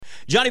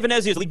Johnny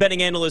Venezia is lead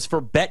betting analyst for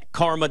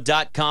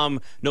BetKarma.com,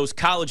 knows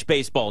college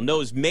baseball,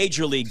 knows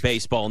Major League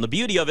Baseball. And the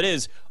beauty of it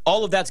is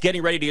all of that's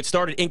getting ready to get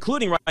started,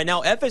 including right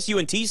now FSU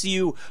and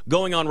TCU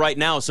going on right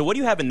now. So what do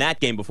you have in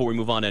that game before we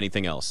move on to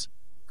anything else?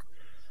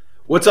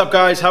 What's up,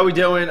 guys? How we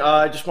doing?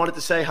 I just wanted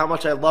to say how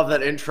much I love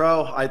that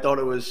intro. I thought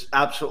it was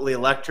absolutely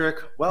electric.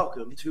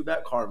 Welcome to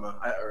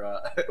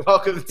BetKarma.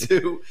 Welcome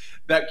to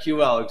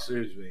BetQL,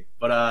 excuse me.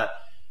 But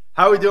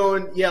how we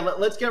doing? Yeah,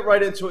 let's get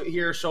right into it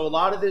here. So a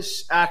lot of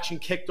this action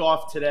kicked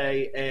off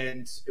today,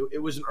 and it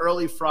was an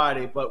early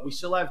Friday, but we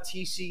still have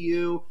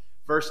TCU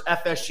versus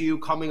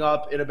FSU coming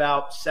up in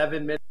about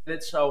 7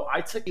 minutes. So I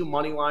took you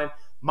money line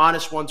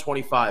minus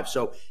 125.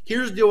 So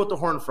here's the deal with the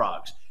Horned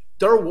Frogs.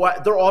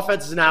 Their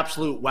offense is an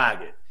absolute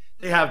wagon.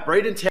 They have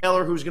Braden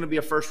Taylor, who's going to be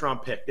a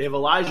first-round pick. They have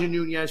Elijah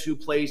Nunez, who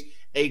plays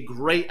a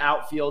great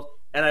outfield.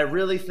 And I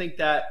really think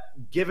that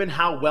given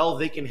how well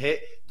they can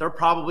hit, they're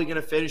probably going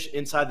to finish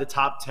inside the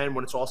top 10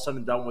 when it's all said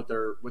and done with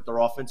their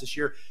offense this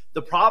year.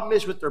 The problem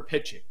is with their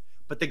pitching.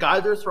 But the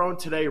guy they're throwing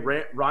today,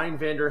 Ryan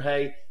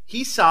Vanderhey,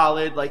 he's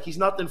solid. Like, he's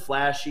nothing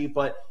flashy,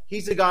 but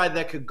he's a guy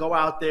that could go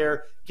out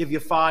there, give you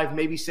 5,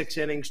 maybe 6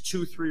 innings,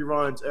 2-3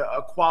 runs,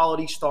 a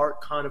quality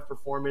start kind of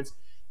performance.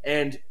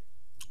 And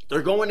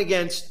they're going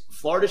against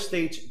Florida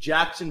State's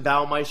Jackson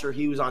Baumeister.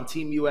 He was on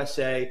Team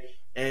USA.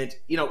 And,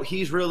 you know,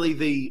 he's really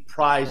the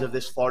prize of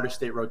this Florida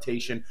State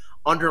rotation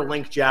under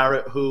Link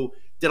Jarrett, who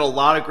did a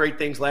lot of great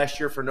things last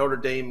year for Notre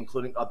Dame,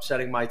 including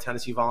upsetting my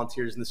Tennessee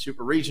Volunteers in the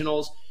Super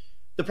Regionals.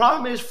 The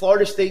problem is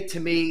Florida State, to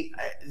me,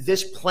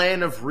 this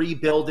plan of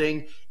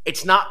rebuilding,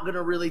 it's not going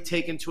to really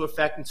take into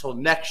effect until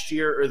next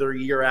year or the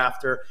year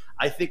after.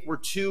 I think we're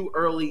too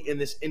early in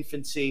this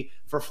infancy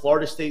for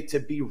Florida State to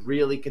be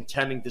really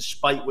contending,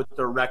 despite what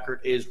their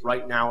record is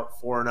right now at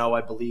 4-0, I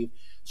believe.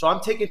 So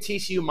I'm taking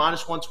TCU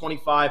minus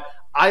 125.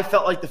 I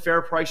felt like the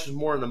fair price was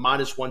more in the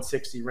minus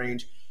 160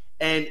 range.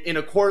 And in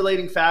a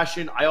correlating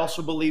fashion, I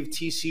also believe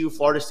TCU,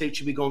 Florida State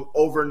should be going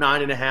over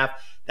 9.5.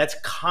 That's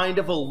kind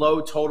of a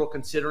low total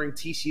considering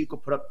TCU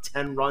could put up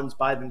 10 runs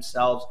by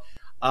themselves.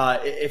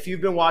 If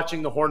you've been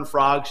watching the Horned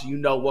Frogs, you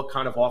know what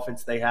kind of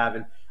offense they have.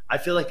 And I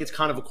feel like it's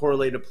kind of a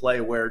correlated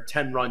play where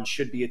 10 runs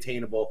should be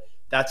attainable.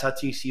 That's how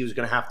TCU is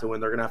going to have to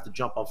win. They're going to have to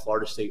jump on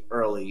Florida State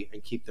early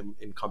and keep them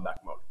in comeback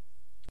mode.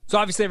 So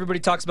obviously everybody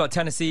talks about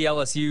Tennessee,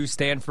 LSU,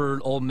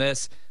 Stanford, Ole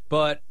Miss.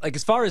 But like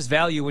as far as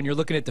value, when you're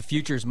looking at the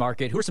futures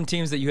market, who are some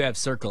teams that you have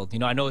circled? You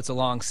know, I know it's a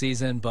long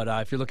season, but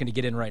if you're looking to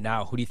get in right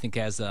now, who do you think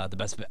has the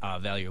best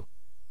value?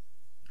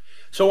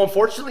 So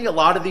unfortunately, a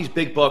lot of these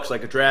big books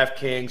like a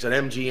DraftKings,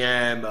 an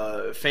MGM,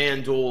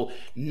 FanDuel,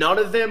 none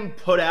of them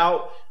put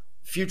out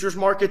futures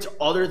markets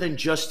other than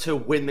just to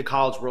win the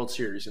College World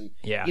Series. And,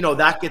 you know,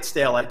 that gets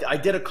stale. I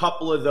did a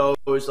couple of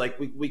those. Like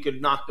we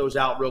could knock those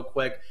out real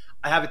quick.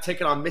 I have a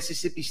ticket on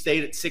Mississippi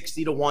State at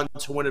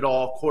 60-1 to win it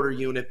all, quarter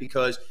unit,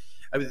 because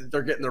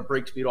they're getting their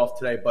break speed off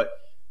today. But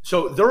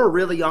so they're a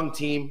really young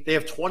team. They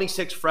have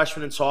 26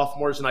 freshmen and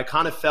sophomores, and I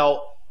kind of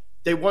felt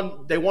they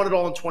won it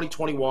all in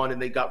 2021,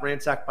 and they got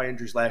ransacked by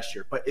injuries last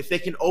year. But if they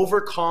can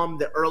overcome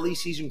the early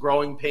season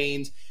growing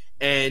pains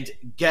and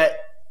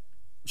get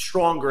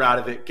stronger out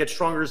of it, get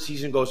stronger as the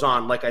season goes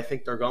on, like I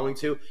think they're going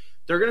to,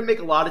 they're going to make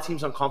a lot of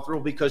teams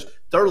uncomfortable because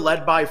they're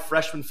led by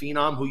freshman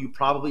phenom who you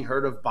probably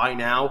heard of by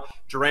now,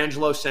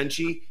 Jurrangelo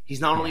Senchi. He's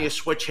not only a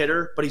switch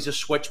hitter, but he's a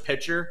switch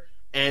pitcher.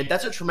 And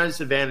that's a tremendous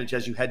advantage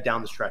as you head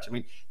down the stretch. I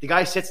mean, the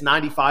guy sits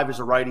 95 as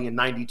a righty and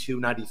 92,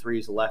 93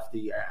 as a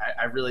lefty.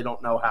 I really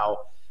don't know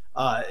how,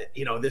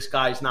 this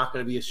guy's not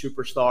going to be a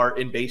superstar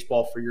in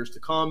baseball for years to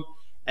come.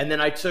 And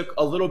then I took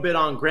a little bit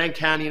on Grand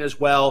Canyon as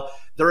well.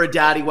 They're a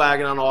daddy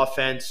wagon on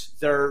offense.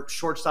 Their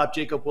shortstop,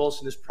 Jacob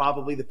Wilson, is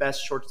probably the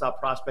best shortstop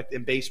prospect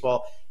in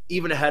baseball,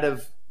 even ahead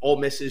of Ole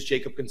Miss's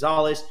Jacob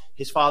Gonzalez.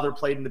 His father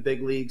played in the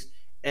big leagues.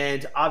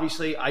 And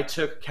obviously I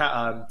took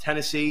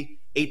Tennessee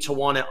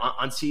 8-1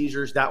 on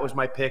Caesars. That was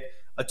my pick.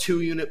 A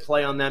 2-unit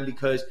play on them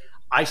because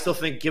I still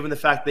think, given the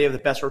fact they have the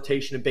best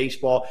rotation in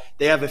baseball,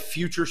 they have a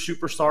future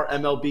superstar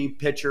MLB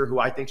pitcher who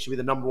I think should be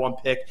the number 1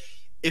 pick.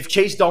 If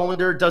Chase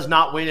Dollander does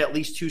not win at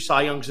least 2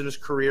 Cy Youngs in his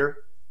career,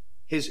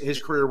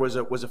 his career was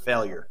a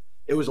failure.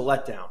 It was a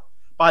letdown.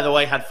 By the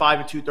way, had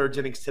 5 2/3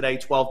 innings today,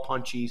 12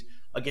 punchies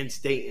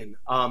against Dayton.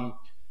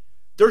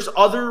 There's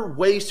other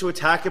ways to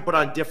attack it, but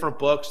on different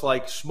books,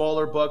 like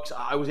smaller books,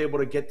 I was able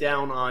to get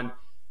down on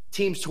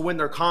teams to win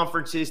their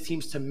conferences,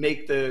 teams to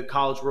make the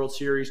College World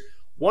Series.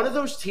 One of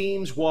those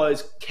teams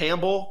was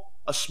Campbell,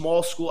 a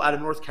small school out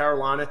of North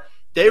Carolina.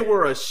 They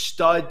were a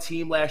stud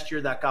team last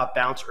year that got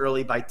bounced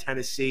early by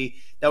Tennessee.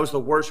 That was the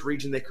worst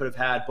region they could have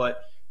had,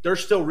 but they're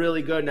still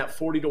really good. And at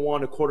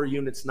 40-1, a quarter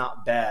unit's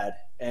not bad.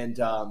 And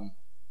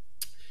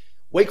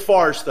Wake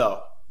Forest,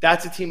 though,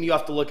 that's a team you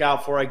have to look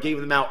out for. I gave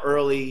them out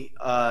early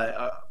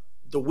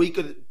the week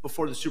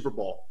before the Super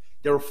Bowl.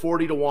 They were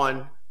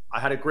 40-1. I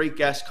had a great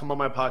guest come on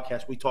my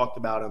podcast. We talked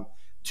about them.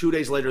 2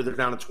 days later, they're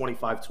down to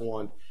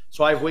 25-1.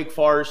 So I have Wake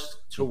Forest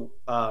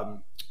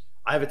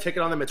I have a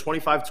ticket on them at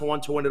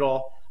 25-1 to win it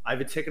all. I have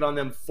a ticket on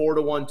them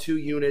 4-1, 2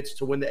 units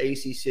to win the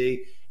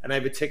ACC, and I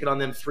have a ticket on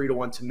them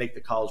 3-1 to make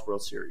the College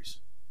World Series.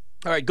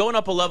 All right, going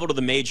up a level to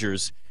the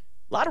majors,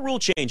 a lot of rule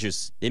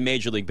changes in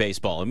Major League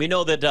Baseball. And we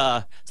know that there's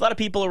a lot of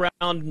people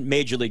around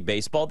Major League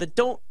Baseball that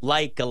don't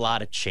like a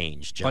lot of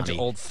change, Johnny. Bunch of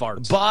old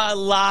farts. But a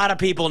lot of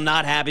people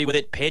not happy with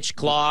it. Pitch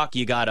clock,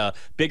 you got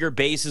bigger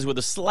bases with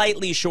a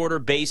slightly shorter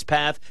base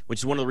path, which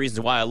is one of the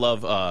reasons why I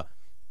love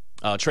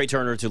Trey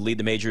Turner to lead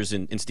the majors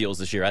in steals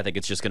this year. I think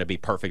it's just going to be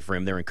perfect for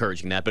him. They're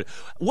encouraging that. But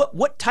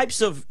what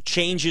types of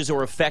changes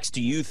or effects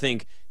do you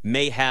think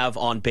may have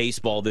on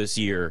baseball this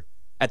year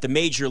at the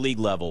major league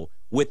level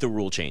with the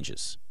rule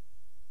changes?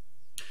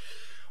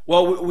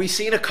 Well, we've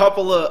seen a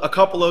couple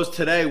of those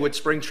today with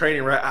spring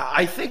training. Right?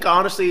 I think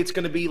honestly, it's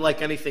going to be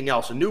like anything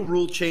else. A new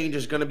rule change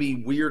is going to be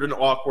weird and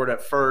awkward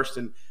at first,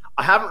 and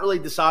I haven't really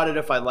decided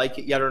if I like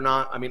it yet or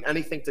not. I mean,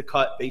 anything to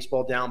cut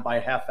baseball down by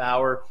a half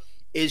hour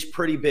is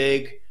pretty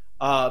big,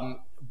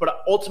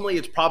 but ultimately,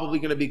 it's probably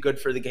going to be good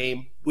for the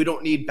game. We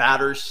don't need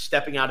batters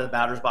stepping out of the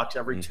batter's box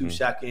every 2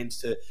 seconds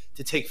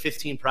to take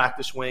 15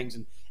 practice swings,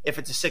 and if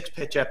it's a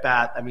 6-pitch at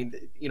bat, I mean,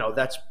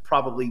 that's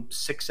probably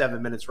 6-7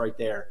 minutes right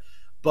there.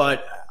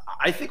 But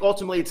I think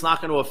ultimately it's not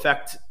going to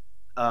affect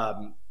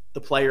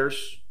the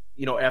players,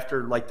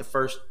 after like the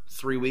first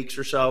 3 weeks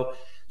or so.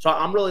 So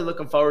I'm really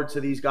looking forward to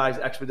these guys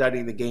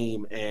expediting the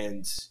game,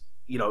 and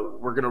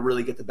we're going to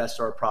really get the best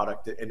of our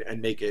product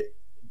and make it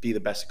be the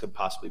best it could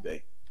possibly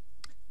be.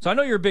 So I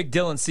know you're a big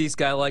Dylan Cease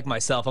guy like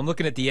myself. I'm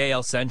looking at the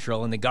AL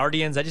Central and the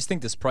Guardians. I just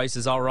think this price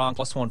is all wrong.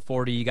 Plus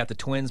 140. You got the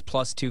Twins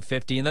plus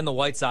 250, and then the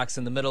White Sox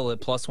in the middle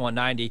at plus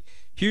 190.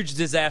 Huge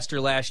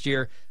disaster last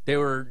year. They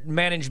were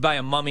managed by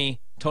a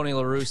mummy, Tony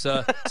La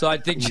Russa. So I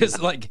think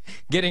just like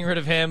getting rid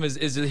of him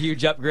is a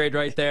huge upgrade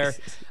right there.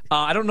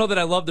 I don't know that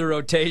I love the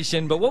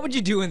rotation, but what would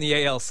you do in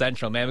the AL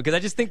Central, man? Because I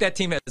just think that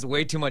team has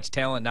way too much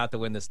talent not to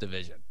win this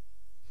division.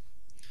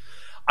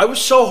 I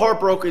was so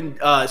heartbroken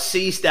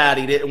Cease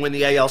Daddy didn't win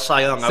the AL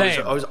Cy Young.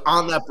 I was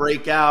on that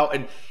breakout,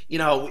 and,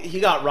 he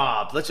got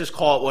robbed. Let's just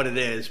call it what it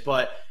is.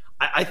 But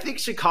I think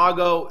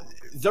Chicago,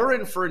 they're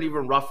in for an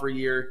even rougher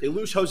year. They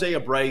lose Jose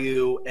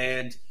Abreu,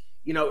 and,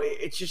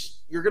 it's just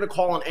you're going to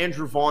call on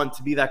Andrew Vaughn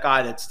to be that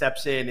guy that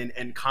steps in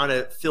and kind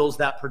of fills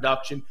that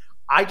production.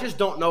 I just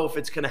don't know if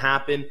it's going to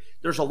happen.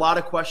 There's a lot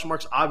of question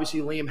marks.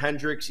 Obviously, Liam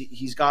Hendriks,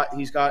 he's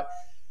got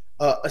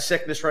a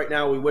sickness right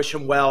now. We wish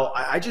him well.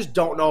 I just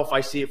don't know if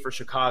I see it for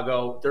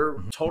Chicago. Their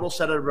total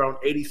set at around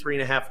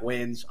 83.5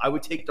 wins. I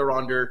would take their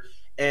under.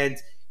 And,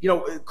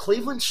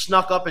 Cleveland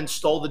snuck up and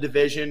stole the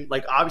division.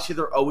 Like, obviously,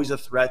 they're always a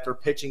threat. Their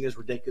pitching is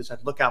ridiculous.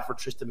 I'd look out for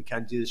Tristan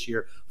McKenzie this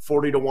year.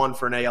 40-1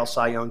 for an AL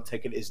Cy Young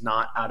ticket is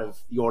not out of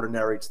the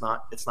ordinary. It's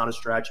not a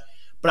stretch.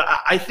 But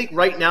I think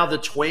right now the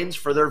Twins,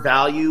 for their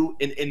value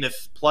in the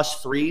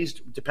plus threes,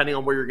 depending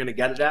on where you're going to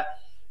get it at,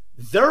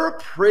 they're a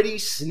pretty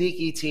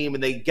sneaky team,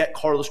 and they get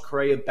Carlos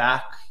Correa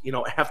back,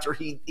 after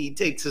he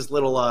takes his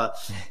little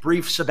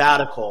brief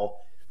sabbatical.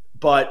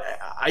 But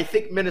I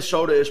think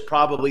Minnesota is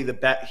probably the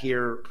bet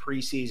here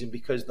preseason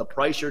because the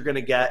price you're going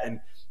to get.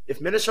 And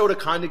if Minnesota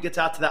kind of gets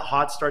out to that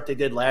hot start they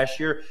did last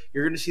year,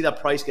 you're going to see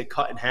that price get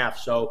cut in half.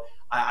 So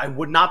I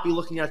would not be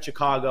looking at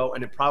Chicago,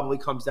 and it probably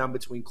comes down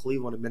between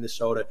Cleveland and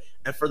Minnesota.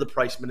 And for the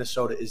price,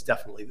 Minnesota is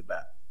definitely the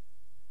bet.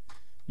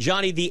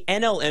 Johnny, the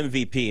NL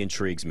MVP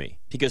intrigues me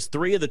because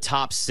 3 of the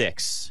top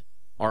 6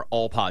 are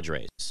all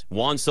Padres.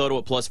 Juan Soto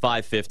at plus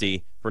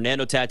 550,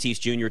 Fernando Tatis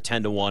Jr.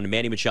 10-1,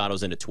 Manny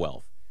Machado's in at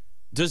 12.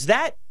 Does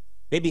that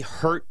maybe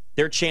hurt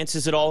their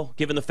chances at all,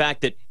 given the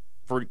fact that,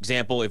 for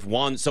example, if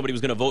somebody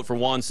was going to vote for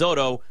Juan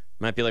Soto,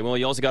 might be like, well,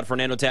 you also got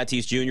Fernando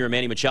Tatis Jr. and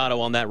Manny Machado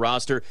on that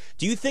roster.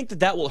 Do you think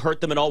that will hurt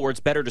them at all, where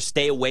it's better to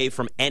stay away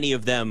from any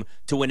of them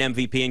to win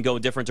MVP and go a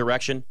different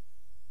direction?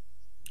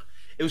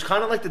 It was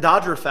kind of like the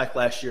Dodger effect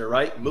last year,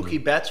 right?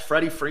 Mookie Betts,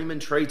 Freddie Freeman,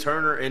 Trey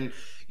Turner, and,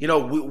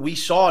 we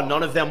saw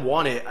none of them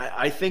won it.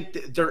 I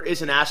think there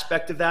is an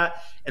aspect of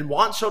that. And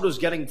Juan Soto's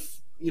getting,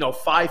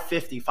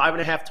 550,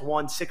 5.5-1,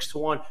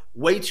 6-1,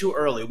 way too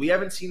early. We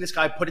haven't seen this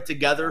guy put it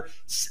together,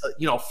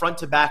 front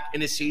to back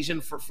in a season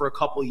for a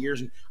couple of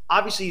years. And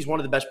obviously he's one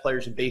of the best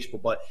players in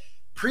baseball, but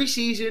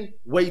preseason,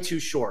 way too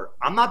short.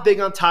 I'm not big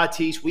on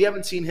Tatis. We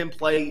haven't seen him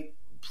play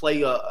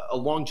a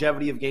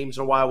longevity of games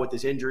in a while with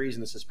his injuries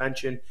and the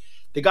suspension.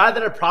 The guy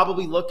that I'd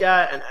probably look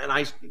at, and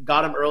I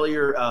got him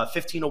earlier,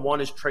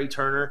 15-1 is Trey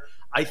Turner.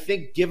 I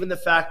think given the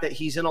fact that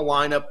he's in a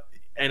lineup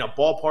and a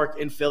ballpark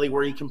in Philly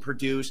where he can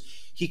produce,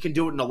 he can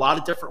do it in a lot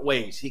of different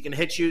ways. He can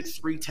hit you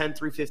 310,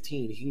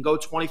 315. He can go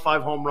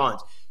 25 home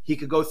runs. He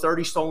could go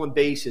 30 stolen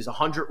bases,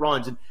 100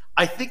 runs. And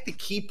I think the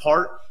key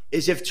part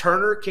is if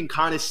Turner can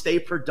kind of stay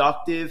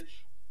productive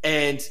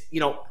and,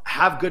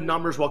 have good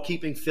numbers while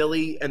keeping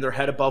Philly and their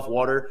head above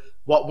water,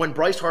 when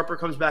Bryce Harper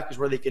comes back is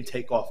where they can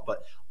take off.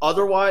 But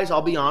otherwise,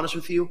 I'll be honest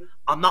with you,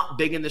 I'm not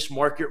big in this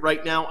market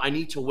right now. I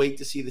need to wait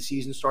to see the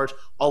season starts.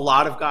 A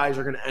lot of guys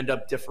are going to end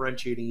up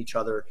differentiating each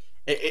other.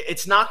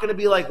 It's not going to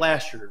be like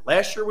last year.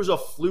 Last year was a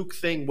fluke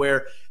thing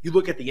where you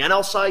look at the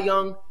NL Cy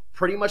Young,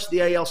 pretty much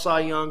the AL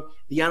Cy Young,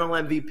 the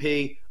NL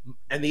MVP,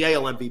 and the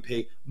AL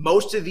MVP.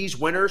 Most of these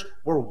winners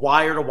were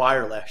wire to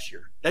wire last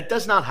year. That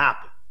does not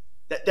happen.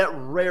 That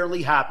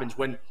rarely happens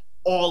when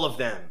all of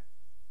them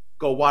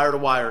go wire to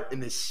wire in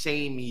the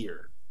same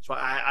year. So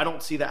I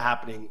don't see that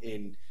happening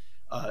in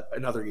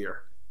another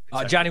year.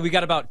 Johnny, we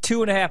got about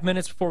 2.5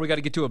 minutes before we got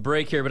to get to a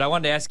break here, but I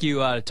wanted to ask you,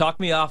 talk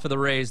me off of the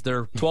Rays.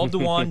 They're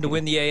 12-1 to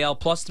win the AL,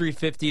 plus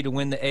 350 to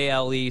win the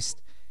AL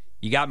East.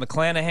 You got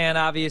McClanahan,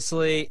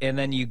 obviously, and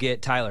then you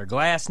get Tyler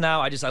Glass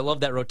now. I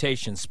love that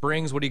rotation.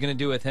 Springs, what are you going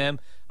to do with him?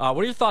 What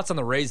are your thoughts on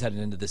the Rays heading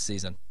into this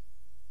season?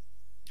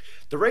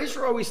 The Rays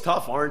are always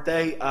tough, aren't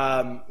they? When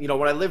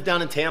I lived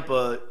down in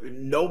Tampa,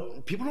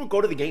 people don't go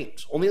to the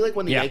games. Only like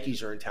when the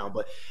Yankees are in town.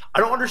 But I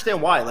don't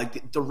understand why.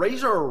 Like the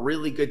Rays are a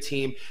really good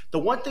team. The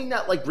one thing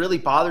that like really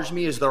bothers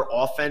me is their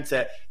offense,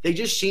 that they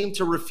just seem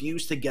to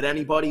refuse to get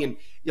anybody. And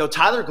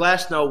Tyler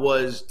Glasnow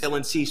was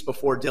Dylan Cease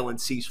before Dylan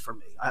Cease for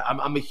me.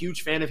 I'm a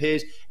huge fan of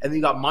his. And then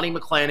you got Monty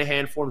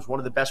McClanahan, forms one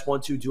of the best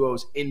 1-2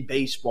 duos in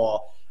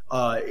baseball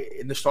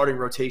in the starting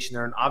rotation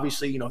there. And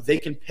obviously, they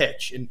can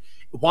pitch. And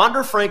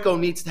Wander Franco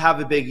needs to have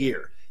a big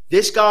year.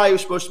 This guy who's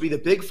supposed to be the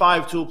big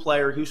 5-tool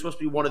player, who's supposed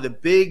to be one of the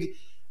big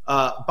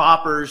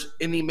boppers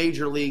in the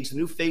major leagues, the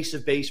new face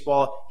of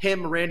baseball,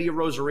 him, Randy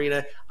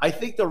Rosarina. I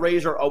think the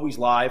Rays are always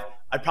live.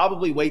 I'd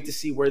probably wait to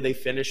see where they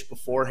finish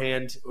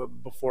beforehand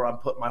before I'm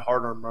putting my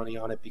hard-earned money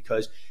on it,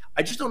 because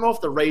I just don't know if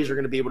the Rays are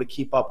going to be able to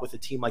keep up with a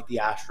team like the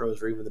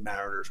Astros or even the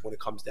Mariners when it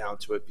comes down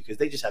to it, because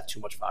they just have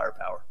too much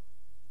firepower.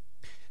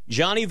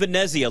 Johnny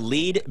Venezia,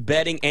 lead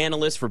betting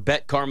analyst for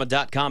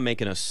BetKarma.com,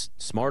 making us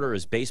smarter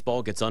as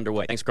baseball gets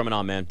underway. Thanks for coming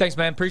on, man. Thanks,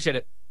 man. Appreciate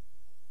it.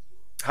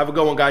 Have a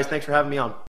good one, guys. Thanks for having me on.